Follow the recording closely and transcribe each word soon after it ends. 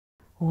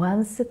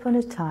Once upon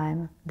a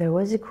time, there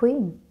was a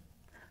queen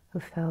who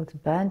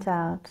felt burnt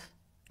out,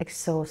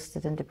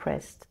 exhausted and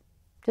depressed.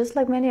 Just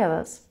like many of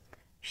us,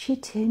 she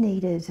too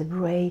needed a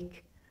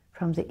break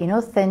from the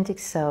inauthentic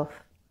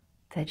self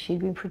that she'd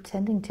been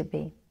pretending to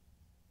be.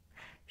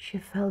 She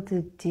felt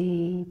a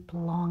deep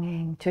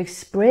longing to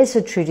express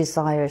her true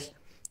desires,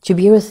 to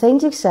be her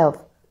authentic self,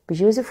 but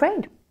she was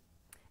afraid.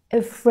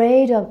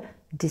 Afraid of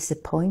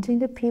disappointing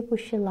the people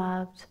she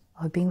loved,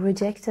 of being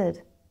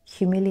rejected,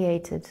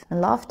 humiliated and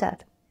laughed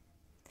at,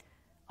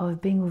 of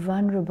being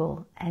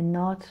vulnerable and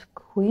not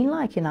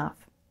queen-like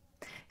enough.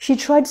 She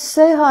tried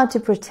so hard to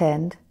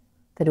pretend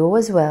that all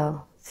was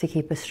well, to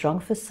keep a strong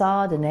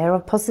facade, an air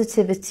of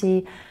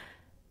positivity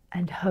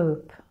and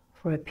hope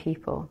for her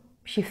people.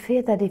 She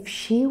feared that if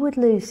she would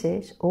lose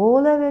it,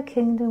 all of her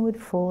kingdom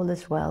would fall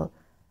as well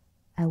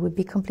and would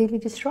be completely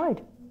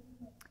destroyed.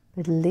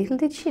 But little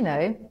did she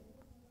know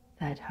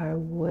that her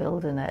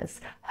wilderness,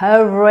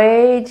 her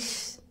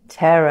rage,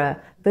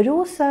 terror, but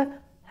also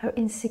her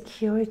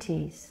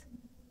insecurities,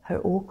 her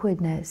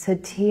awkwardness, her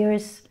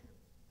tears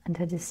and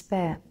her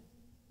despair,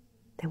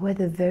 they were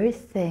the very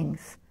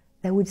things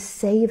that would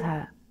save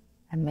her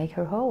and make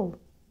her whole.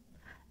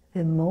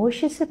 The more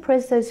she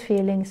suppressed those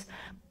feelings,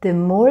 the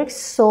more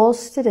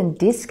exhausted and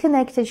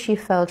disconnected she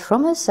felt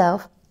from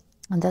herself,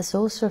 and thus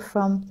also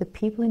from the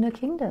people in her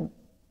kingdom.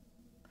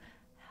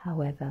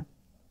 However,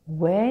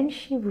 when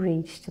she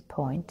reached a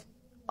point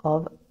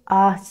of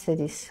utter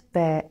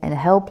despair and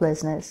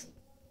helplessness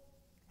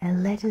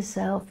and let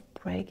herself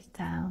break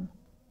down,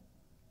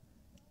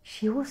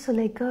 she also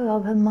let go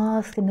of her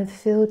mask and the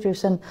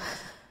filters and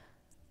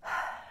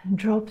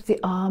dropped the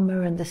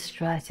armor and the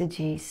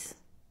strategies.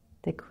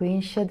 The queen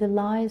shed the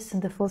lies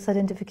and the false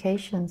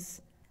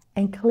identifications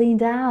and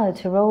cleaned out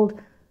her old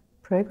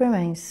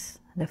programmings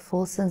and the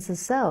false sense of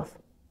self.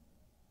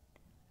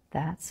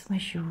 That's when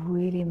she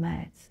really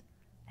met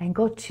and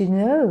got to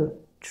know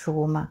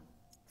trauma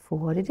for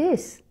what it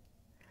is.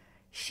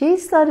 She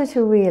started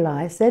to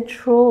realize that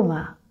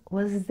trauma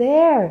was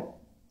there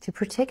to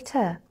protect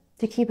her,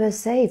 to keep her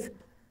safe,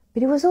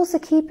 but it was also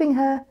keeping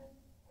her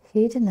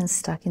hidden and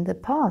stuck in the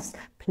past,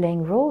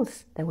 playing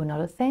roles that were not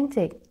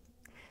authentic.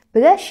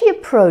 But as she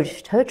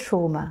approached her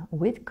trauma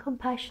with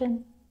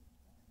compassion,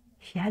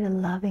 she had a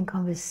loving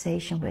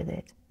conversation with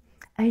it,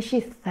 and she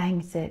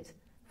thanked it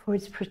for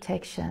its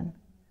protection,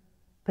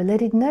 but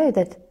let it know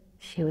that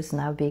she was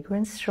now bigger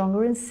and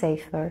stronger and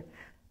safer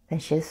than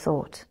she had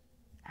thought,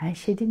 and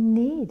she didn't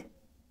need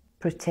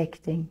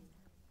protection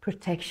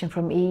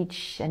from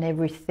each and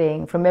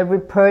everything, from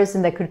every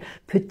person that could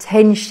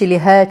potentially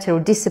hurt her or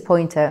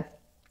disappoint her.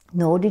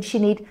 Nor did she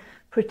need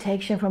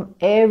protection from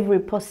every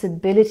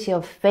possibility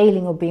of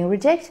failing or being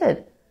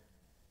rejected.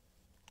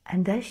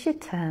 And as she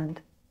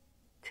turned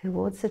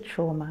towards the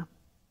trauma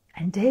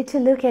and dared to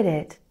look at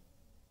it,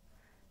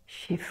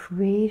 she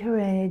freed her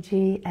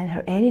energy, and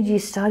her energy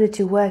started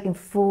to work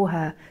for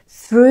her,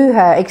 through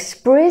her,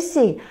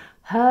 expressing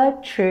her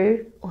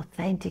true,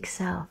 authentic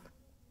self.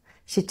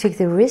 She took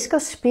the risk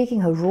of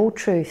speaking her raw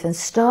truth and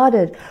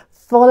started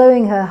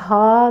following her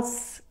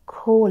heart's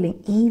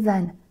calling,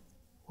 even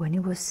when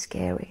it was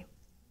scary.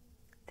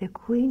 The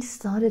queen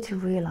started to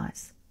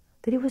realize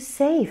that it was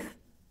safe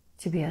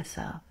to be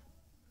herself,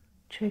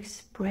 to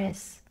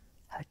express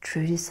her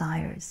true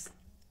desires,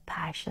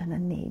 passion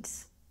and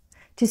needs,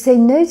 to say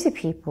no to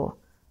people,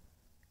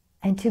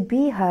 and to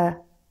be her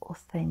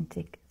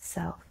authentic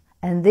self.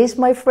 And this,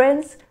 my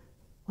friends,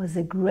 was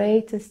the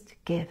greatest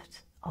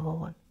gift of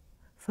all.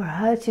 For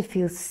her to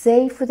feel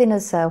safe within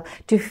herself,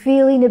 to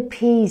feel inner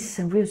peace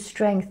and real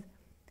strength.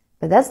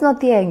 But that's not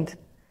the end.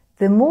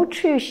 The more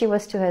true she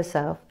was to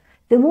herself,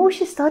 the more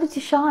she started to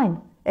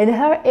shine. And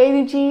her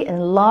energy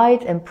and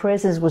light and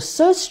presence was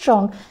so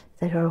strong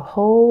that her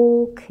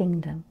whole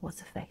kingdom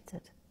was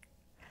affected.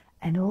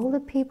 And all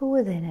the people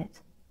within it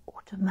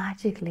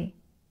automatically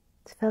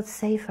felt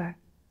safer,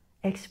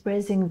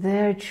 expressing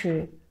their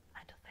true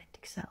and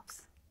authentic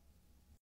selves.